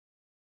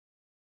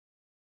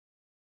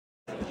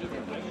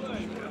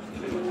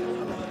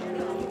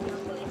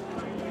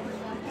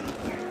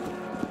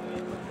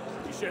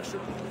Il cherche.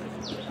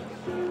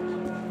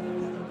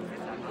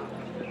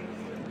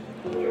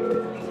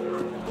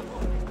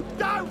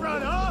 Don't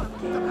run off!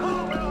 The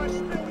part where I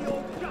spill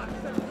your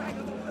guts and rag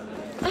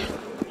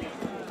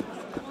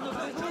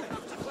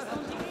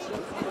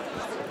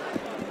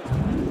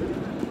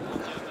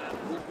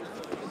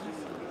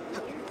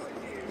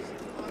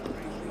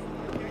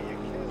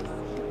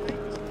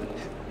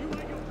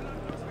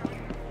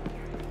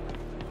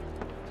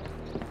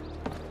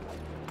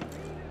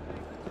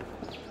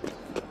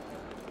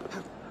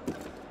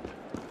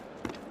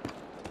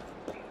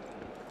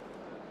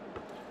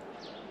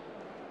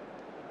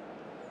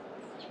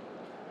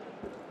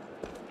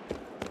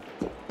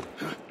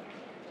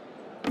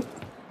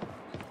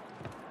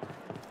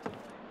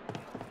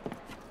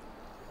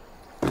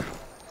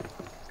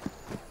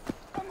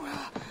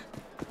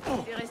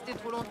T'es resté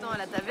trop longtemps à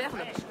la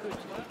taverne?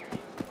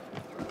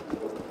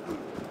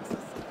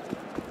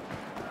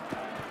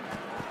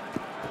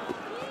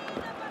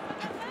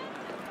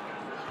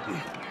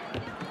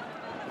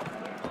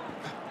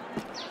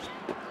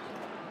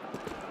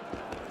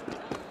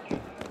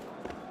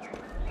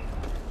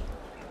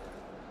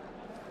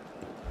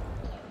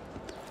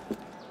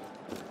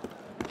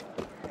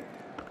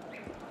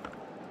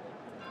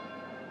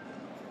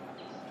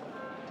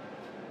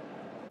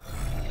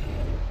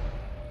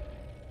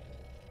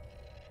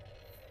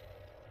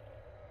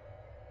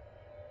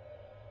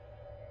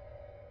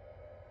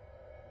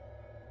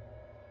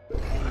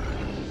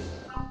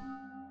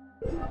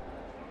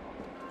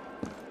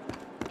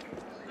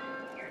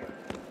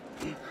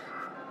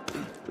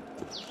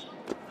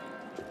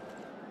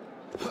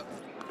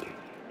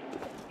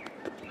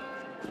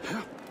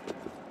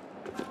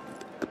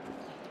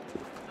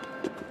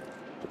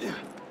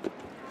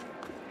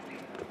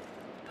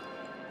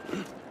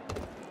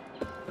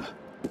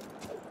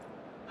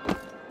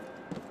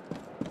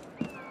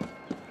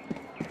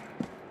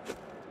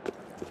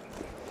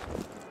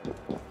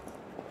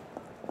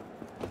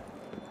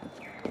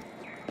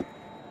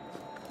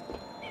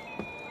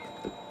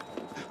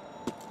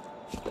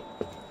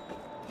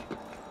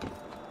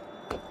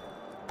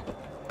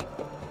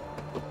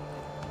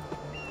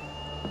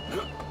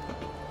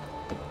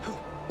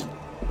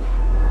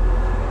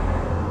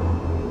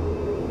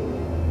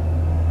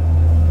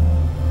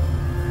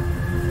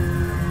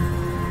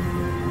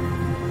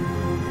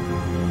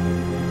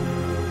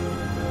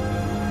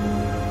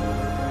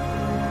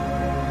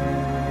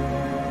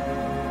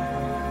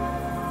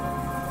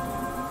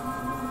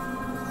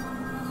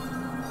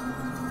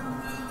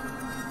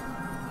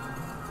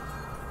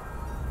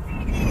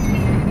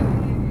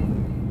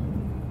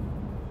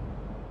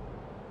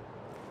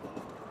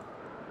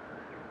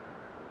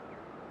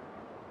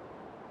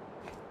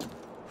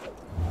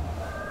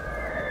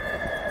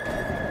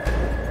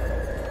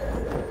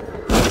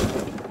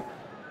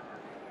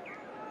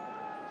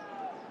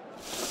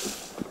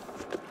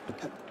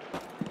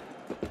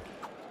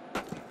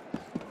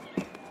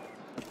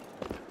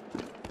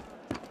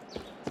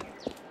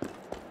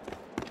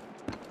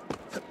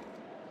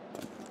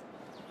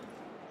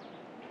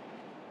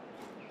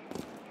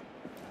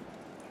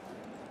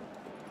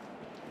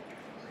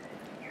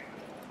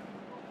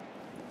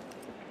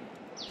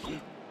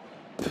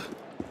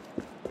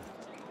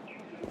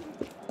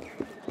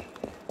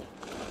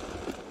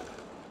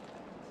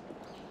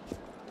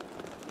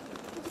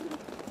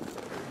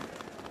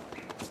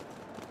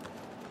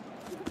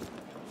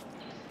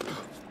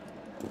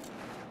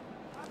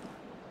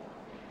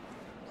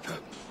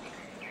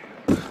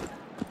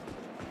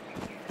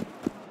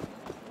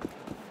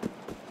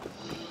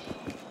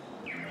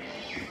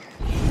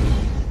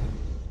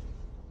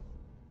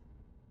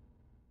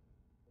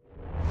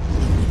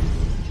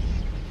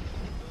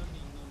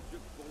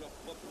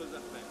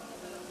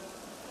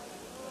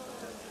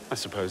 I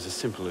suppose a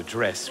simple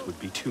address would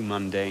be too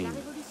mundane. La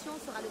révolution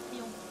sera le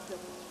triomphe du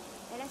peuple.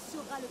 Elle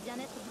assurera le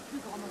bien-être du plus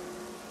grand nombre.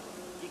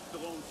 Tu te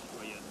trompes,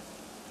 citoyenne.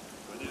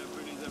 Je connais un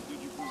peu les abus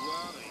du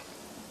pouvoir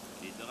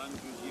et les drames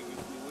que j'y ai vu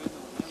flouer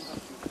n'ont rien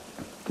rassuré.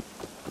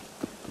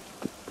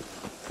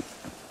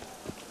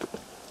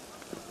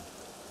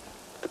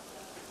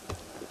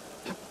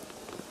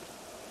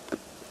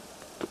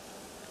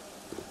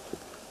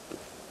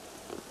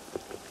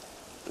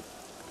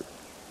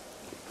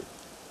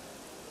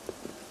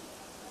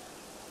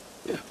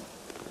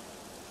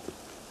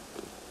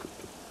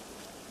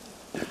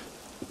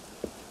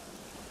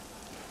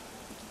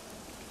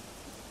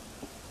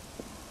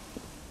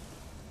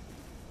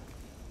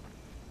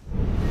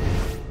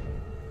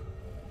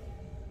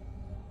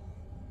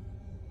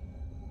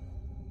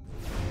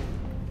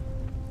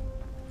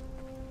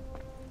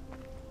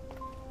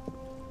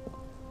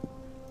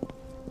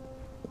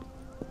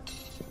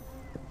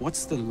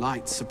 What's the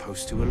light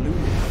supposed to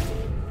illuminate?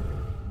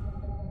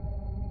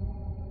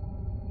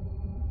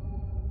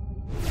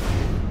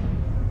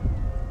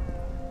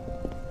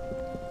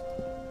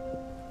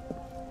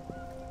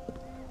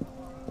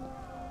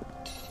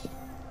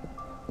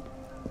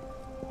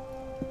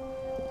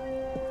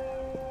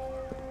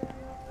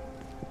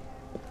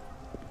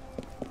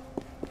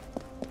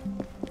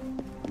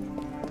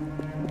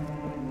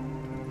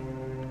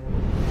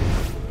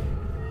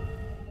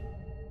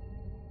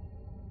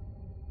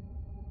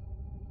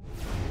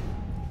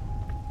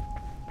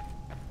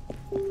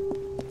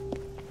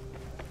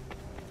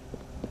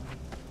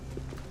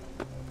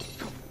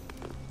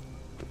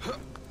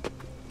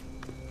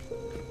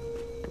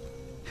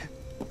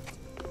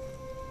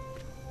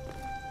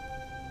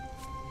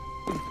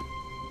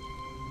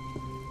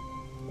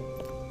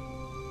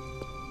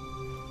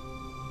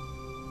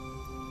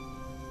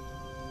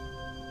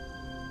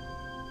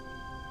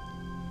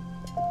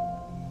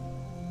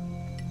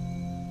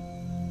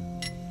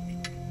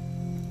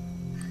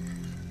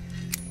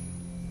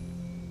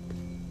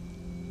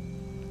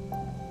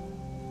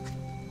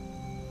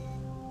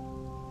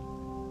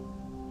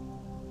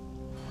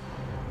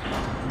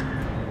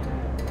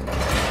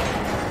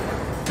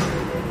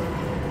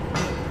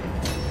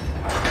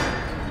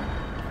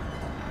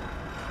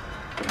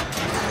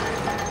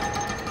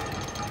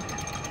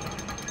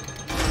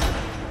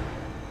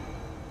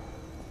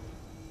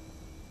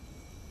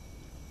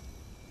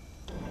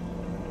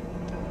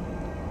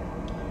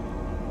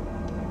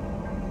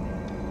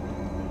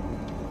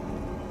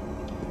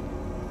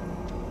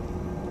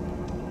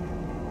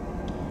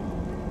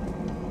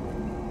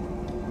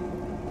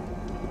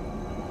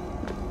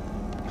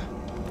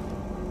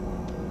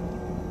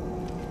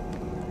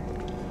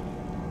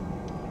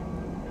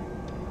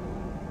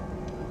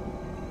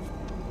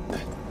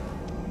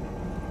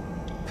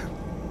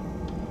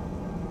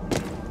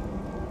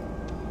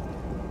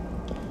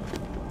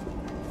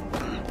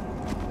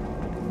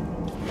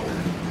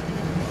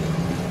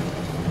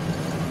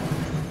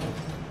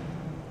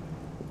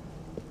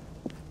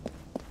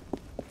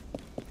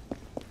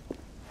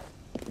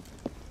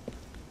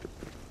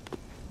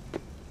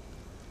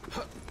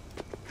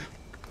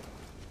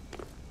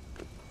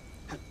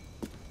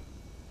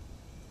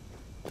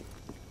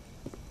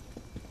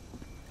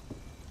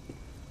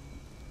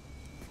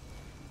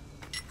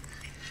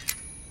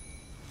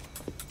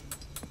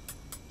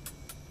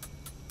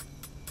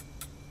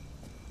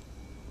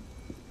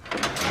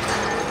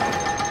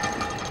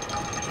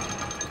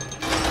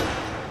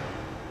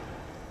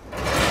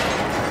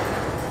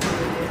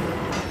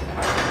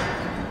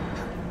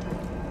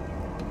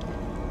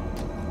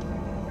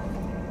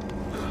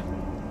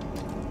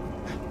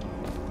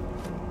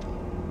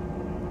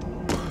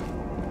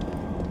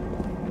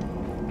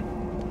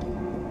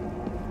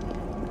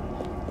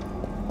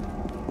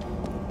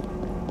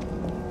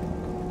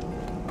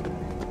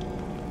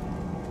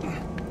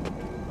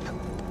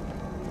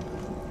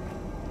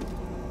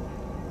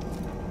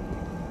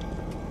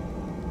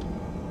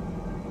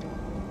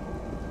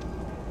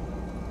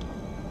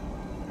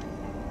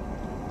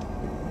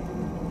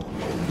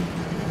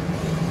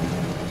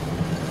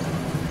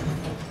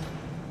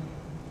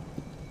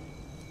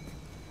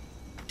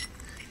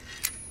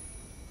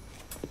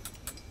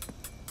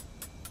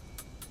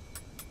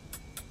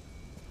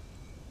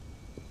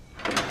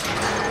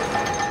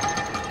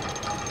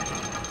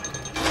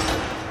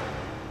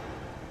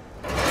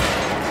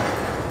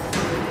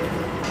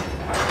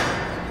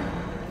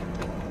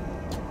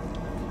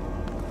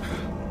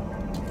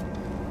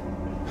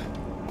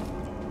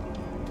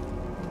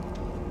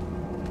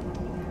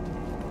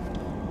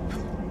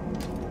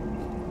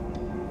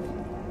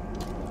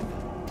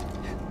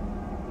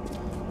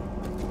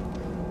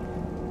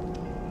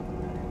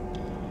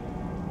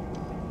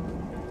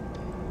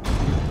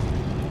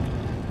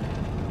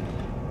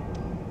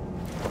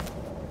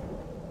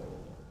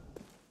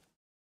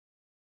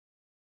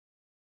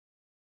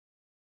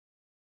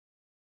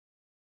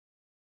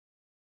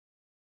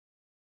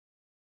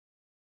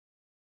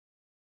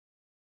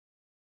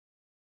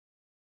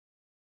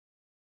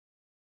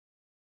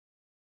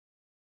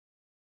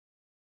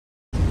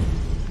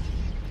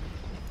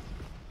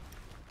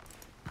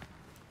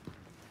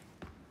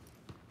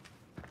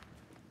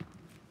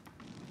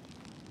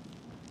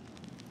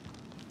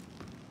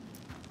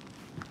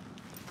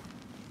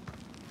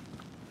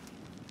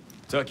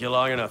 Took you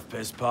long enough,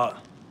 pisspot.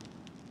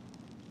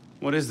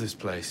 What is this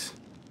place?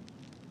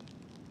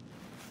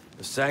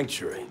 The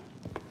Sanctuary.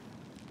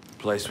 A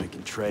place we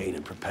can train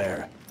and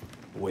prepare,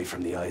 away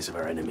from the eyes of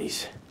our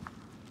enemies.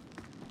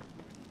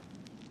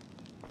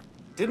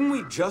 Didn't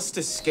we just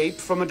escape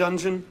from a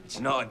dungeon? It's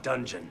not a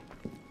dungeon.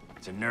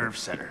 It's a nerve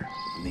center.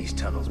 In these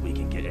tunnels, we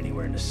can get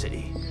anywhere in the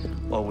city,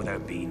 all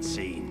without being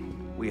seen.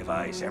 We have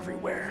eyes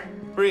everywhere.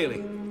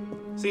 Really?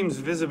 Seems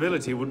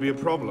visibility would be a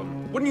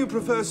problem. Wouldn't you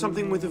prefer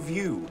something with a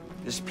view?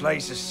 This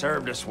place has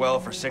served us well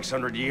for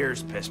 600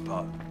 years,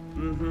 pisspot.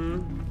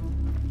 Mm-hmm.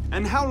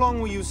 And how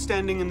long were you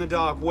standing in the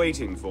dark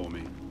waiting for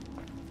me?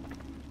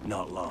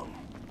 Not long.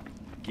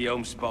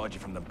 Guillaume spotted you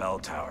from the bell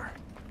tower.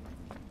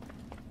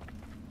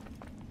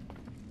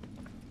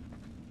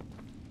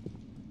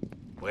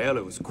 Well,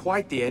 it was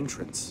quite the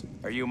entrance.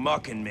 Are you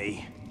mocking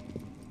me?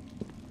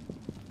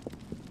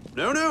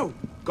 No, no.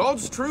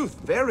 God's truth,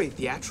 very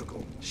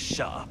theatrical.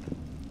 Shut up.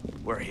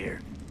 We're here.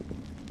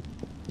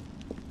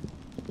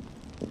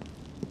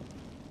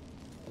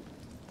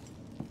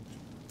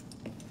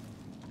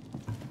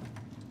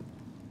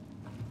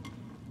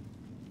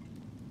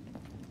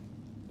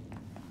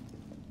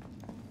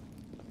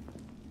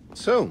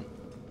 So,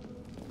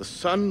 the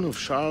son of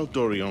Charles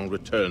Dorion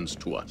returns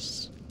to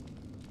us.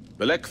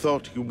 Belek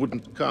thought you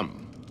wouldn't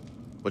come.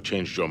 What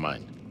changed your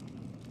mind?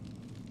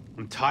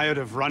 I'm tired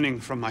of running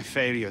from my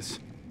failures.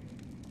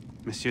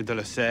 Monsieur de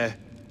la Serre,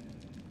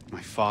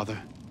 my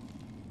father.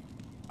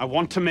 I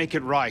want to make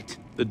it right.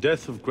 The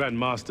death of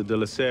Grandmaster de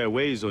la Serre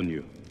weighs on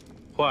you.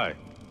 Why?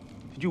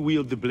 Did you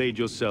wield the blade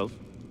yourself?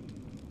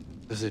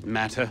 Does it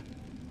matter?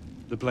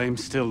 The blame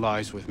still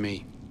lies with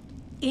me.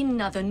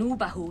 إن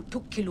ذنوبه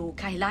تكل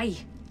كيلي.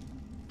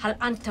 هل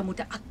أنت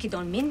متأكد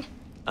من؟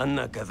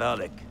 أنا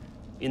كذلك.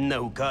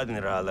 إنه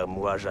قادر على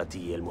مواجهة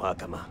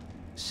المحاكمة.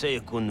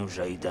 سيكون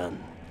جيدا.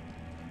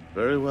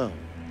 Very well.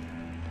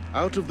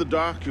 Out of the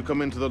dark you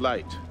come into the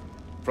light.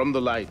 From the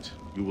light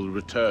you will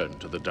return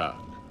to the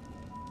dark.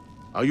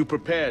 Are you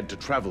prepared to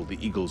travel the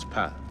Eagle's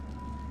path?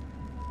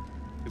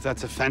 If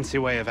that's a fancy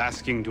way of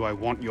asking, do I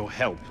want your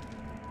help?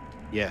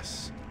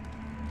 Yes.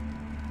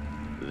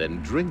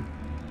 Then drink.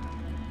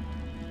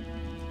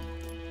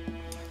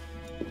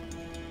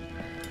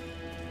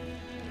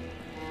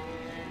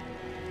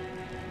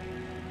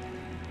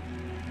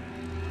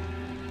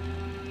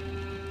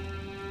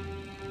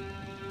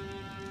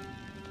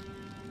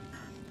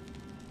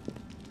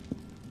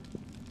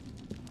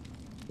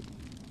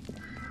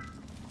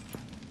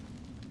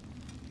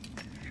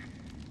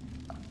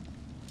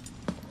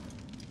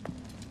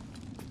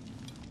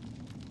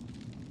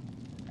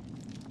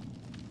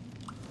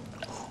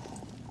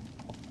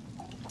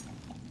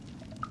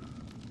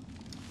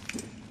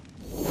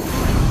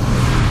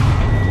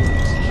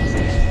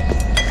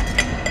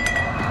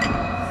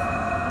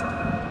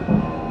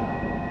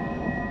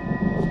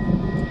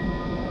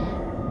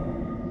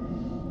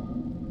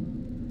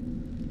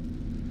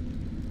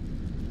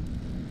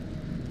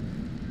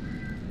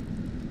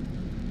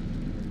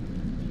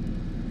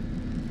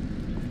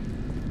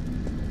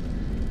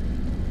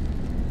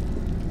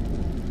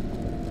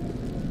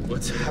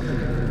 What's happening?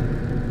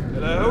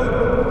 Hello?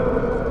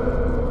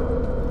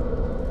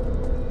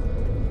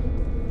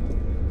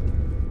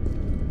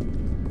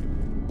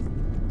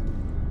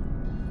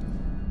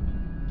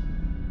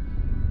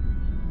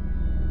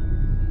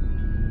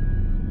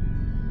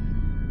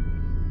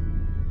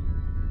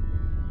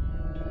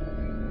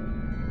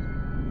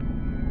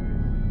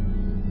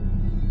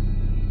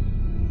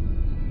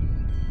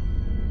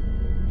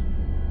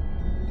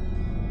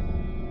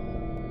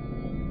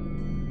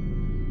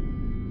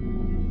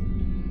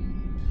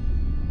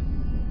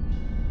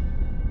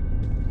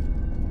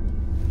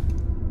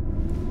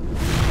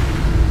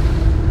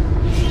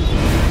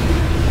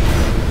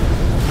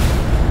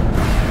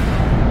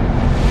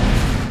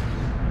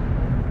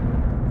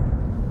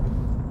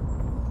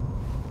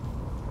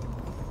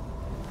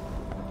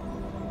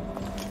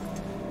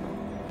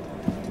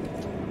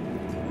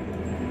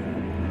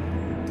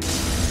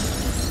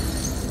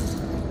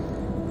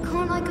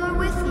 Can't I go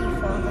with you,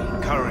 Father?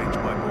 Courage,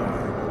 my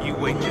boy. You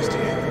wait just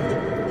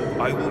here.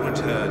 I will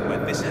return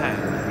when this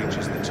hand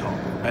reaches the top,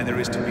 and there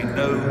is to be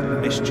no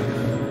mischief.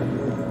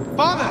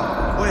 Father!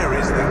 Where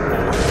is that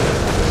boy?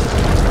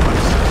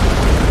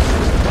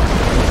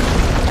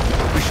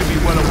 We should be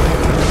well away.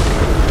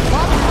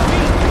 Father, me!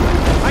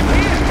 I'm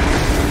here!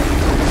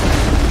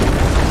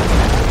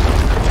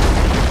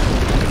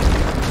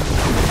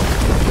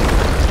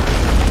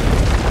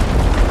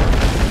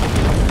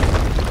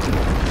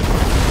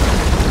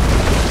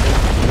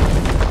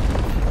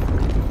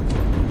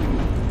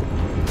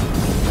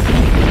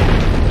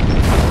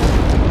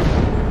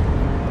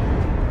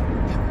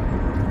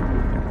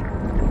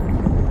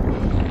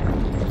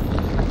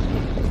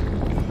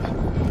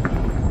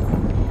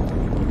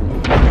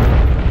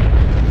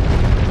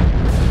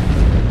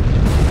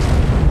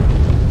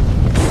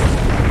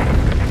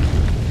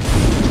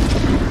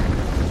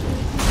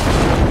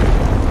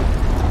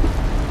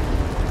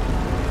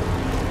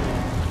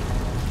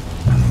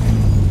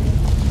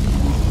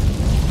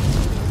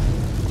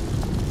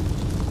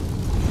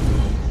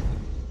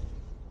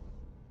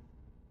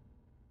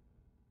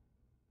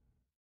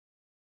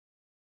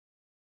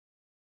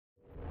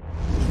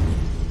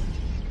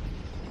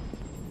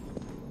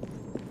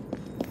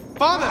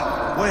 Father!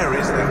 Where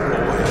is that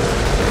boy?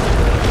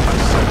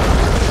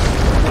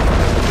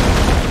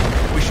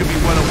 We should be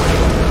well away.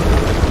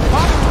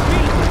 Father, me!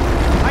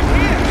 I'm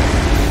here!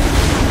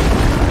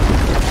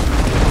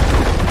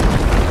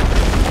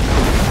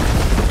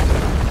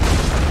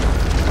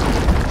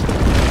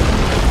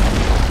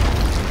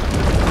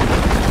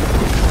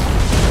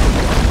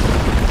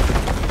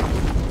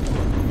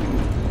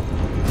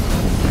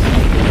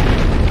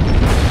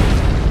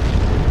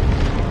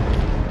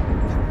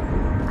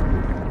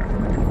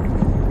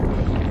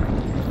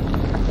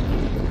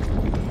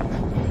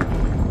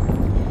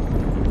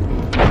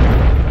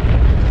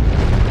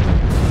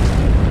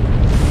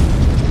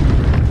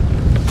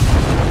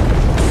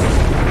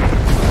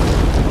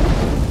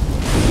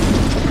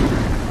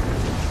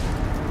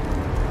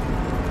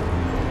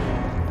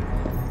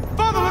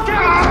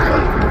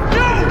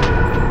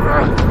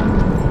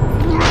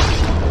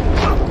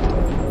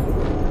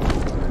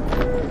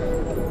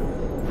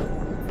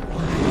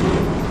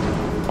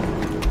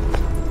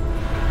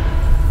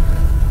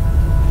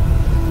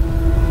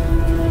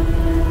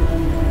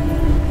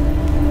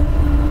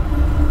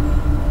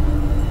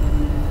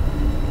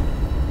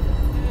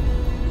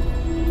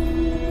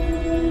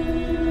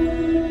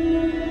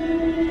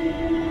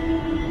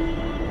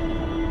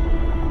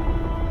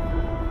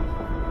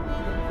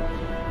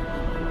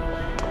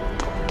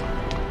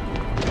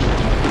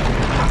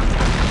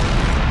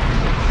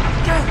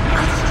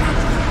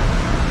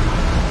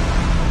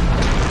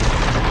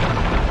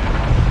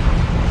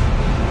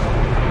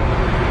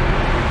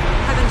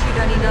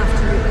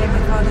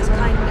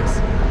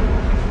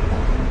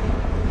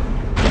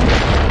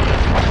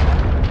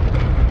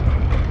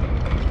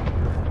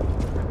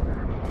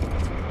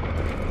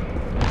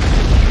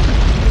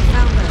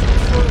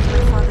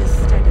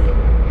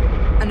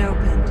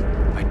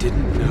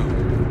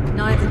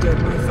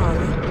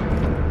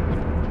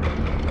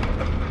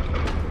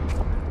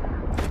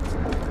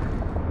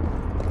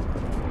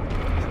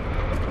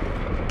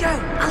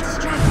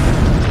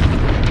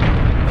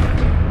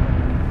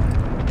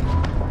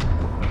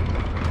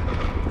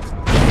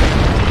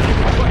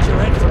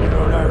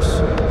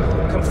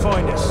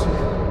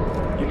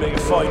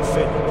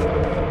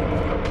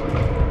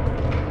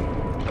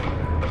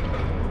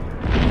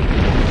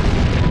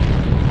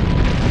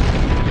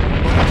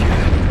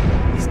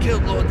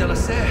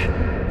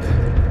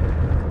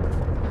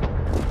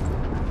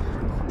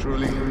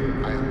 Truly,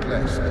 I am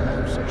blessed to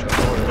have such a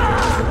loyal.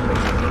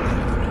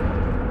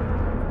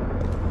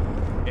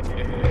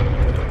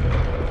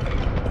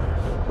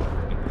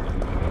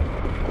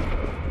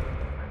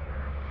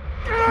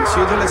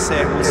 Monsieur de la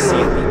Serre will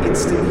seal the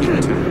instant he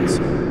returns.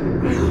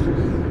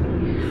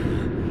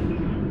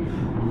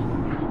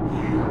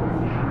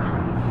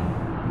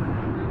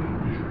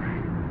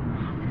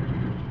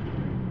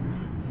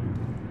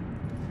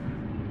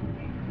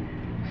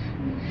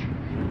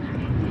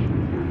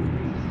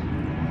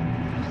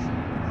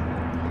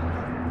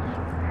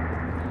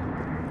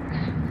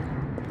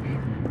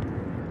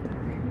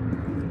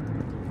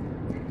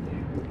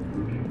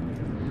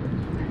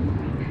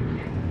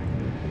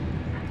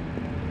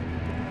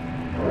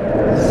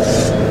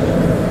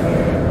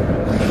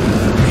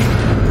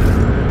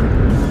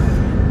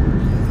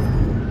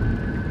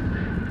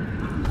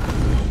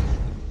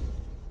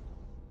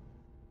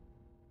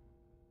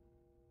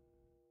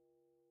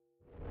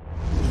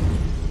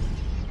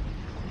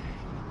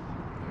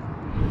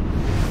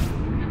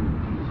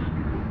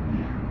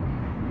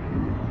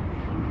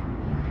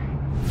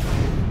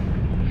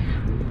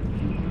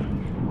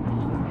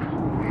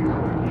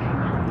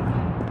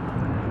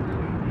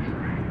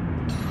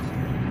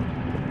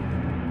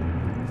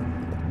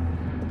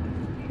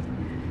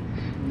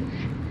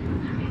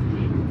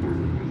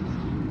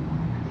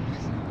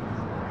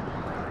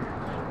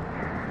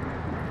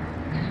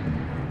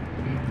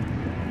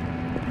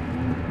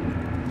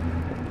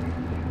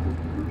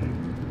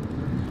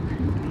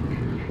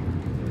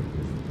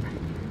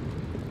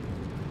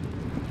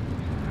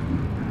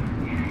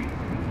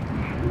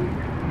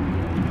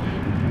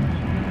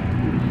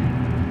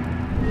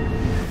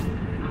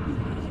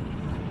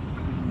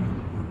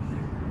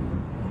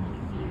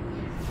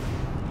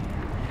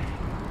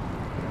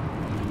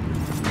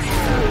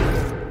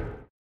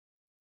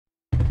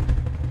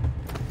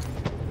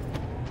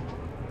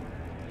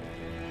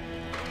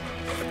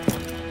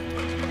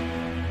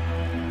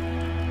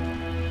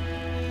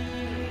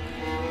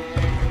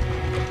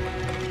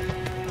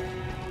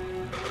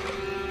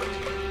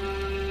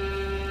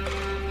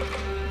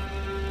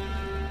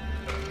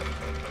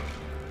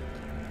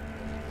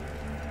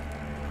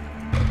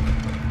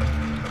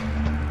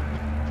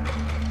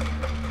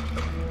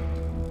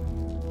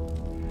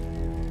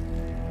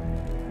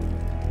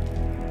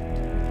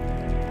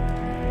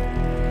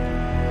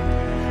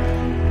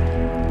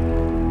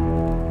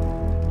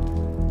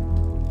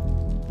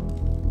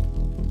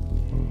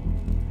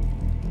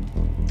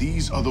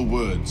 These are the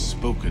words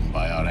spoken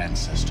by our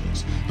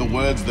ancestors, the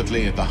words that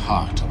lay at the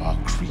heart of our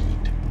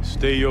creed.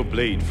 Stay your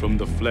blade from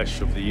the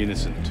flesh of the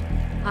innocent.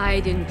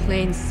 Hide in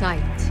plain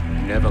sight.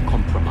 Never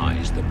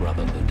compromise the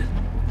Brotherhood.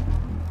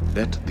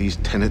 Let these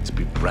tenets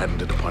be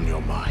branded upon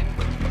your mind.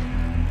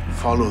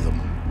 Follow them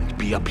and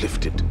be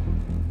uplifted.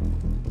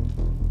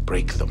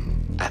 Break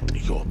them at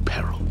your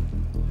peril.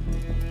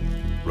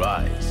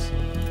 Rise,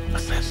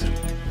 assassin.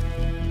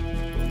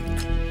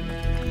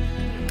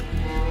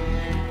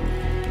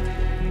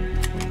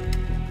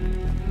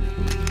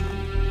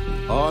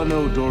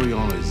 Arnaud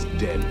Dorian is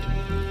dead.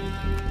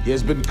 He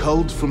has been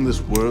culled from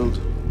this world,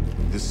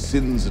 his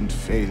sins and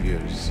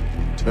failures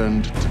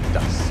turned to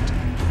dust.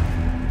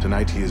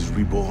 Tonight he is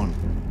reborn,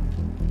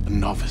 a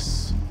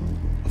novice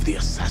of the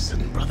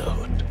Assassin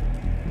Brotherhood.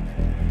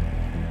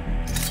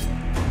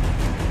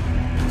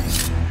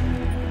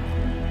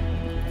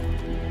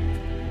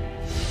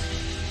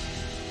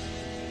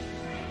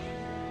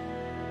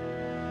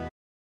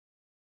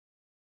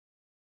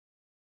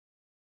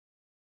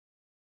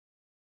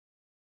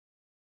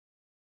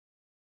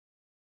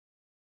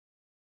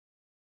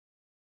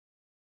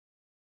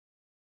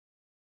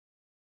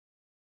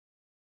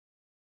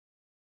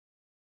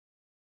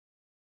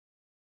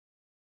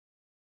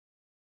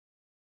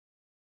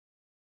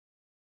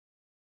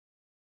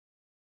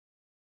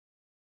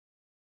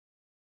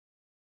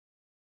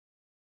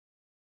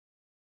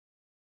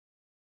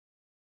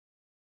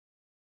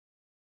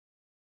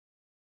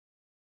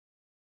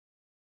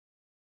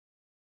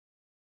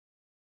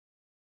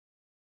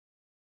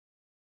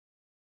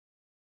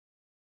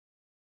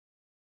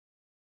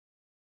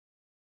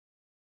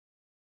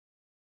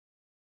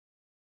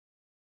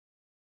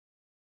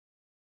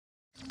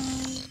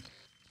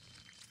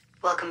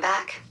 Welcome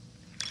back.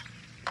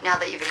 Now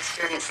that you've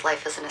experienced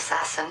life as an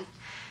assassin,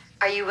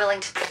 are you willing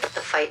to pick up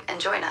the fight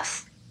and join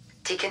us?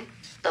 Deacon,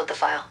 load the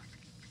file.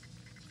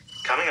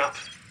 Coming up.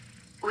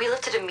 We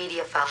lifted a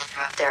media file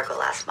from Abstergo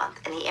last month,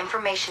 and the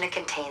information it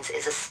contains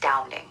is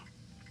astounding.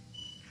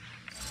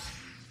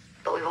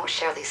 But we won't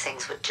share these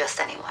things with just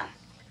anyone.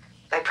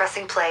 By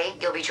pressing play,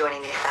 you'll be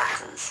joining the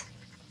Assassins.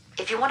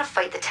 If you want to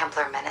fight the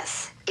Templar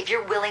menace, if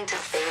you're willing to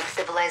save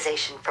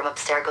civilization from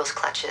Abstergo's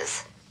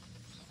clutches,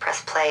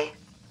 press play,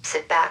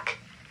 sit back,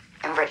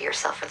 and ready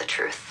yourself for the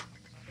truth.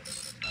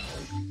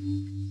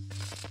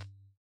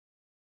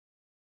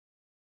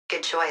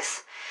 Good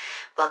choice.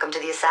 Welcome to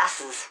the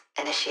Assassins,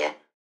 Initiate.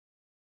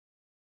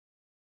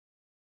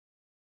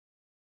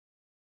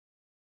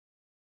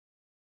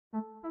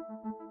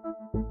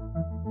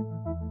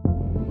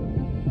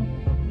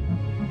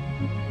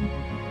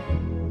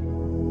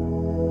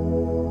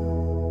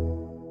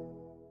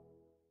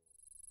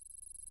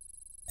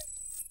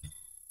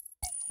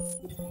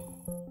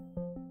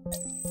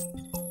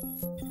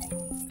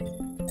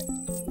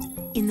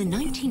 In the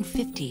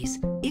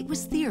 1950s, it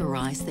was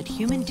theorized that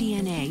human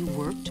DNA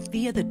worked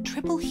via the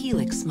triple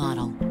helix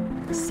model.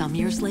 Some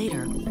years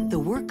later, the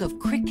work of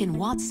Crick and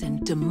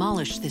Watson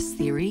demolished this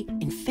theory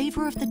in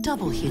favor of the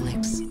double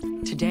helix.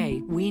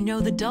 Today, we know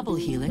the double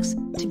helix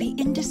to be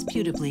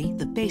indisputably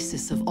the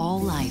basis of all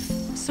life.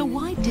 So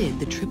why did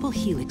the triple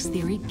helix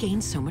theory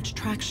gain so much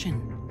traction?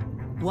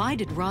 Why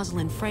did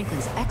Rosalind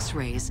Franklin's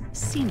X-rays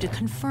seem to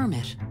confirm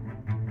it?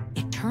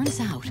 It turns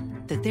out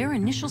that their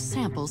initial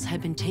samples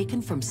had been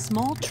taken from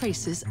small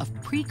traces of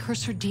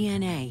precursor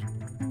DNA,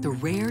 the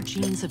rare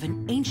genes of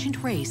an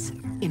ancient race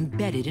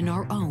embedded in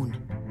our own.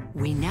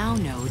 We now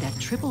know that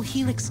triple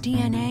helix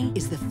DNA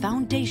is the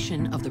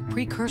foundation of the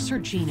precursor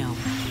genome.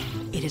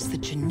 It is the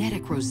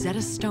genetic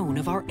Rosetta Stone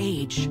of our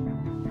age.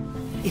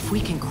 If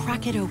we can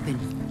crack it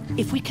open,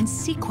 if we can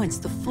sequence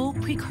the full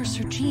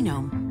precursor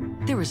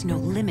genome, there is no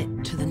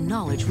limit to the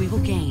knowledge we will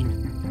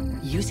gain.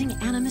 Using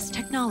Animus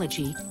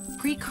technology,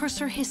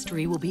 precursor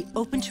history will be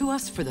open to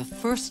us for the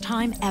first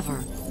time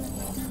ever.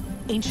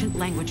 Ancient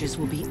languages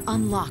will be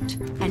unlocked,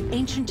 and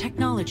ancient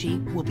technology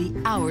will be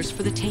ours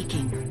for the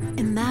taking.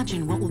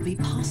 Imagine what will be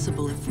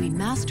possible if we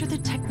master the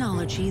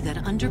technology that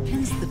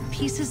underpins the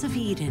pieces of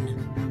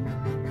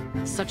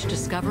Eden. Such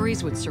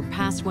discoveries would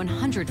surpass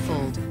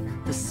 100-fold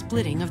the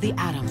splitting of the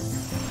atom.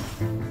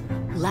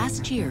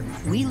 Last year,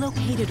 we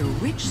located a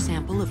rich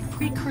sample of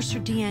precursor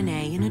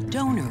DNA in a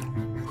donor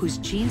whose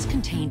genes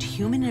contained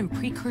human and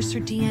precursor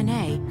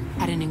DNA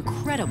at an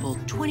incredible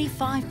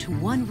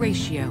 25-to-1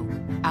 ratio.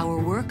 Our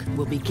work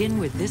will begin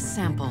with this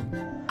sample.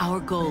 Our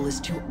goal is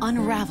to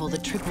unravel the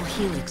triple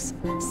helix,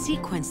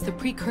 sequence the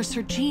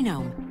precursor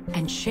genome,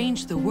 and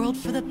change the world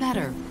for the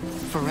better,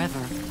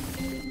 forever.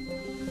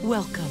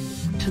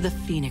 Welcome to the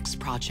Phoenix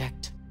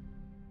Project.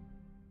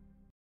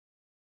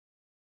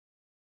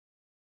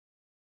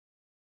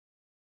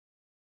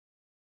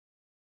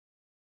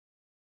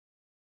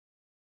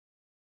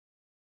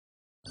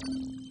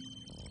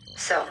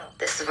 So,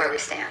 this is where we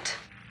stand.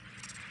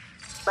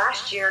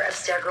 Last year,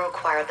 Abstergo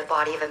acquired the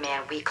body of a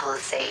man we call a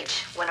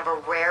Sage, one of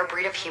a rare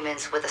breed of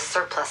humans with a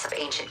surplus of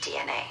ancient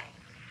DNA.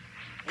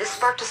 This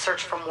sparked a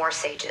search for more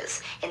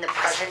Sages, in the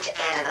present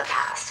and in the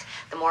past.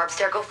 The more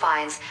Abstergo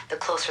finds, the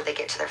closer they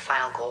get to their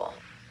final goal.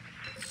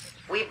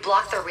 We've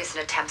blocked their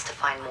recent attempts to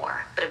find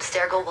more, but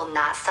Abstergo will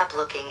not stop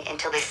looking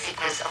until they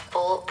sequence a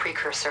full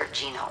precursor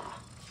genome.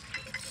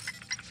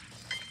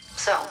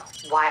 So,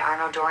 why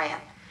Arnaud Dorian?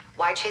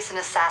 Why chase an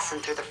assassin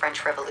through the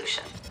French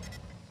Revolution?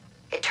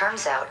 It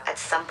turns out, at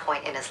some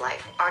point in his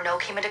life, Arnaud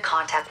came into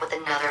contact with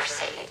another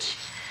Sage.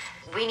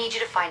 We need you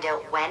to find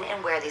out when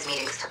and where these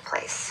meetings took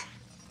place.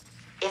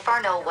 If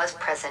Arnaud was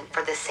present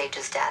for this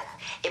Sage's death,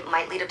 it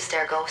might lead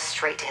Abstergo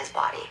straight to his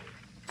body.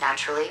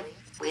 Naturally,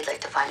 we'd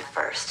like to find it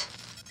first.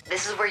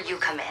 This is where you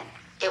come in.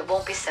 It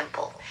won't be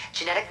simple.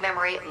 Genetic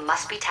memory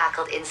must be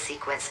tackled in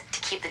sequence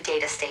to keep the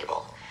data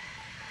stable.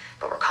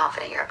 But we're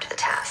confident you're up to the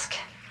task.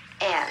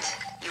 And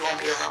you won't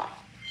be alone.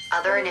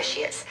 Other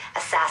initiates,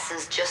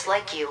 assassins just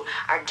like you,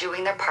 are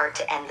doing their part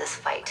to end this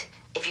fight.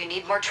 If you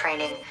need more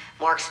training,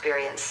 more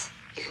experience,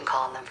 you can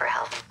call on them for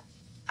help.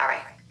 All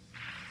right.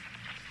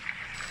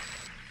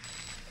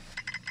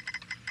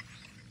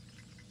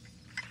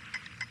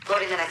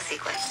 Loading the next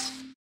sequence.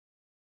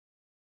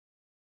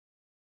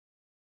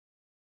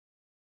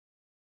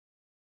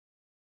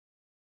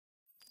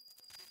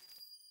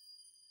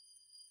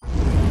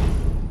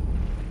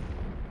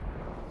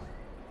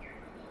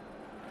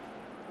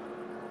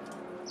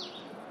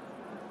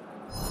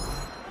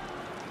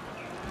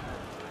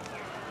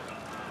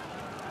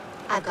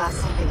 I've got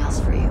something else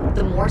for you.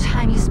 The more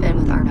time you spend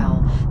with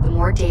Arnaud, the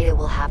more data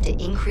we'll have to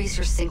increase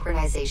your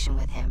synchronization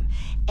with him,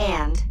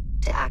 and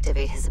to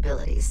activate his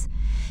abilities.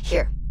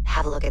 Here,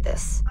 have a look at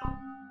this.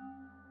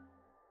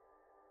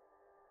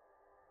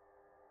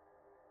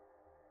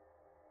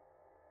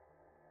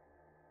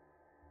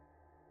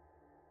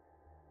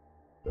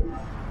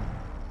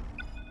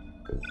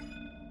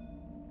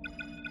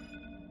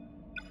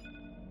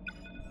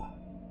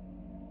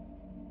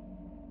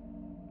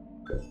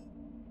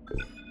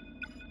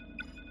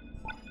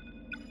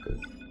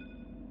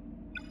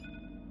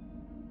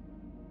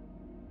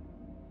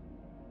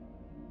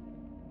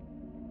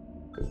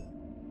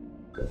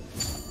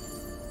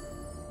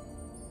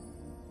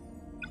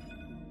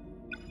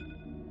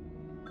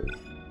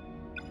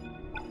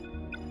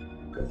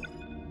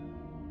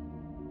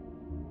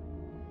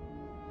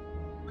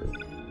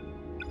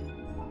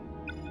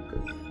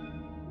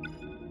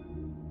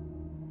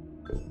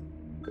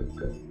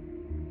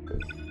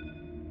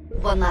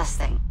 One last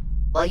thing.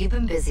 While you've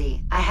been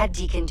busy, I had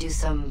Deacon do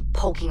some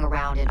poking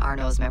around in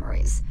Arnaud's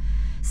memories.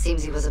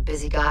 Seems he was a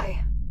busy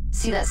guy.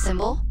 See that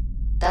symbol?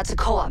 That's a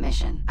co-op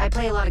mission. I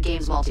play a lot of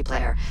games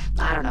multiplayer.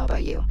 I don't know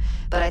about you,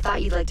 but I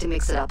thought you'd like to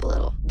mix it up a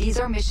little. These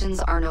are missions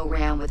Arnaud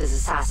ran with his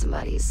assassin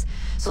buddies,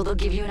 so they'll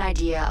give you an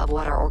idea of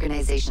what our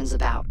organization's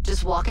about.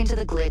 Just walk into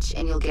the glitch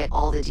and you'll get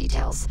all the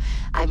details.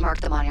 I've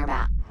marked them on your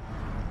map.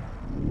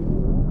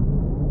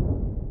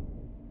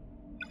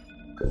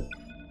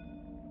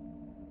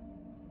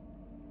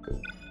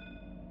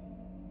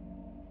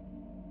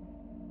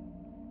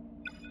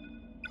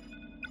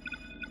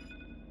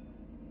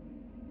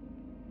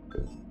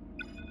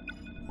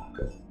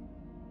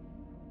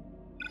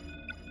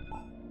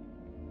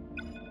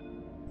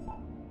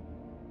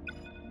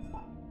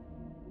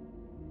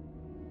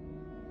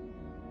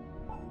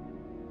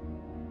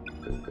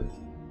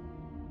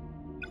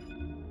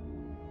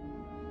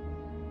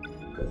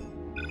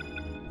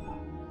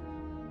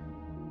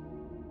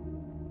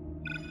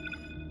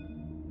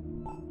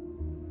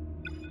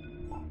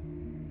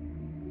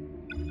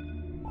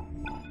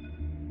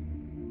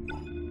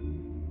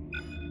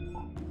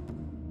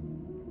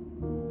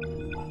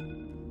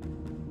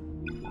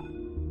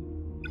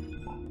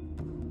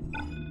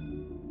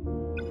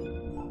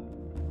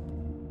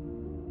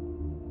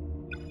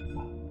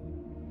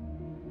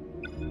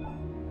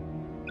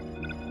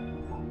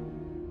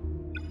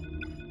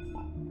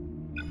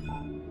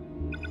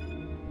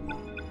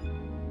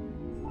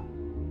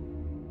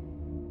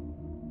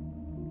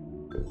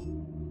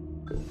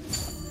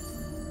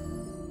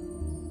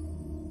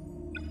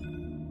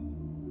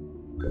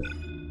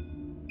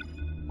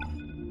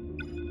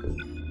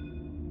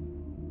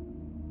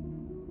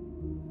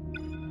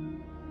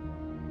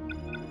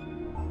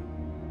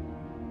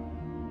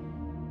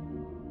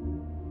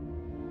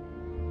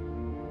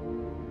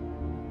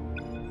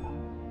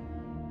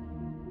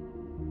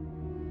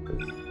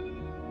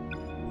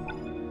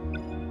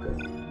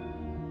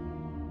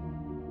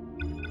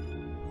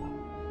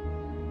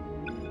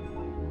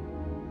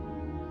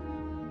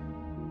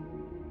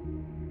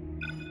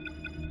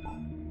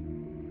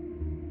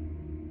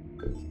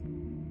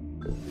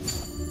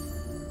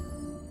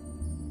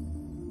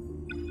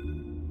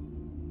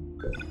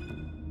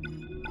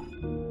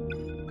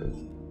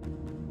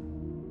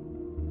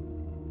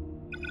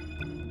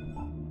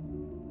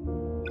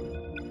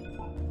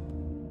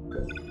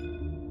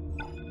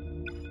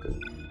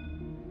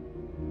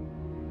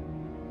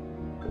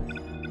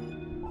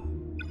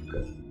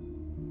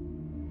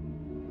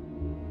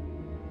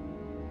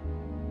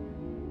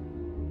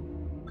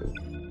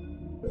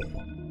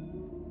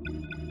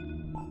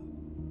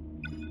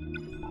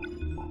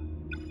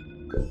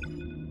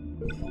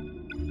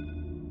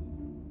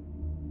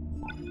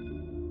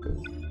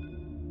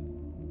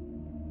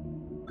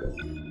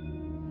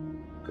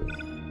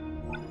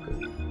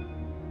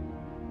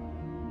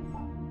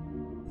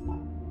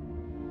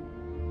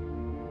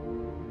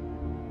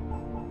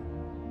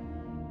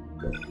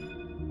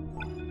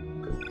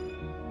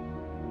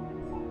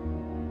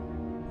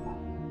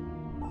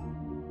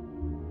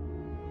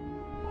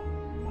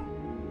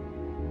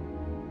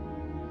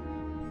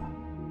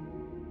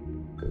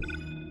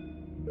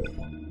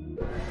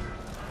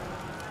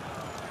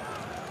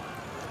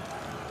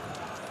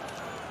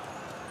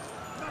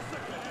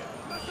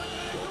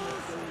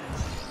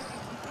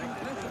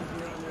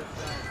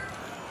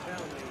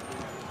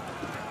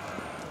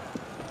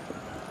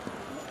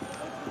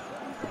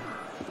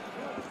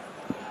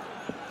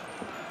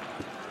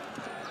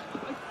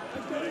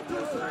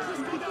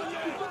 Just be done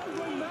yet!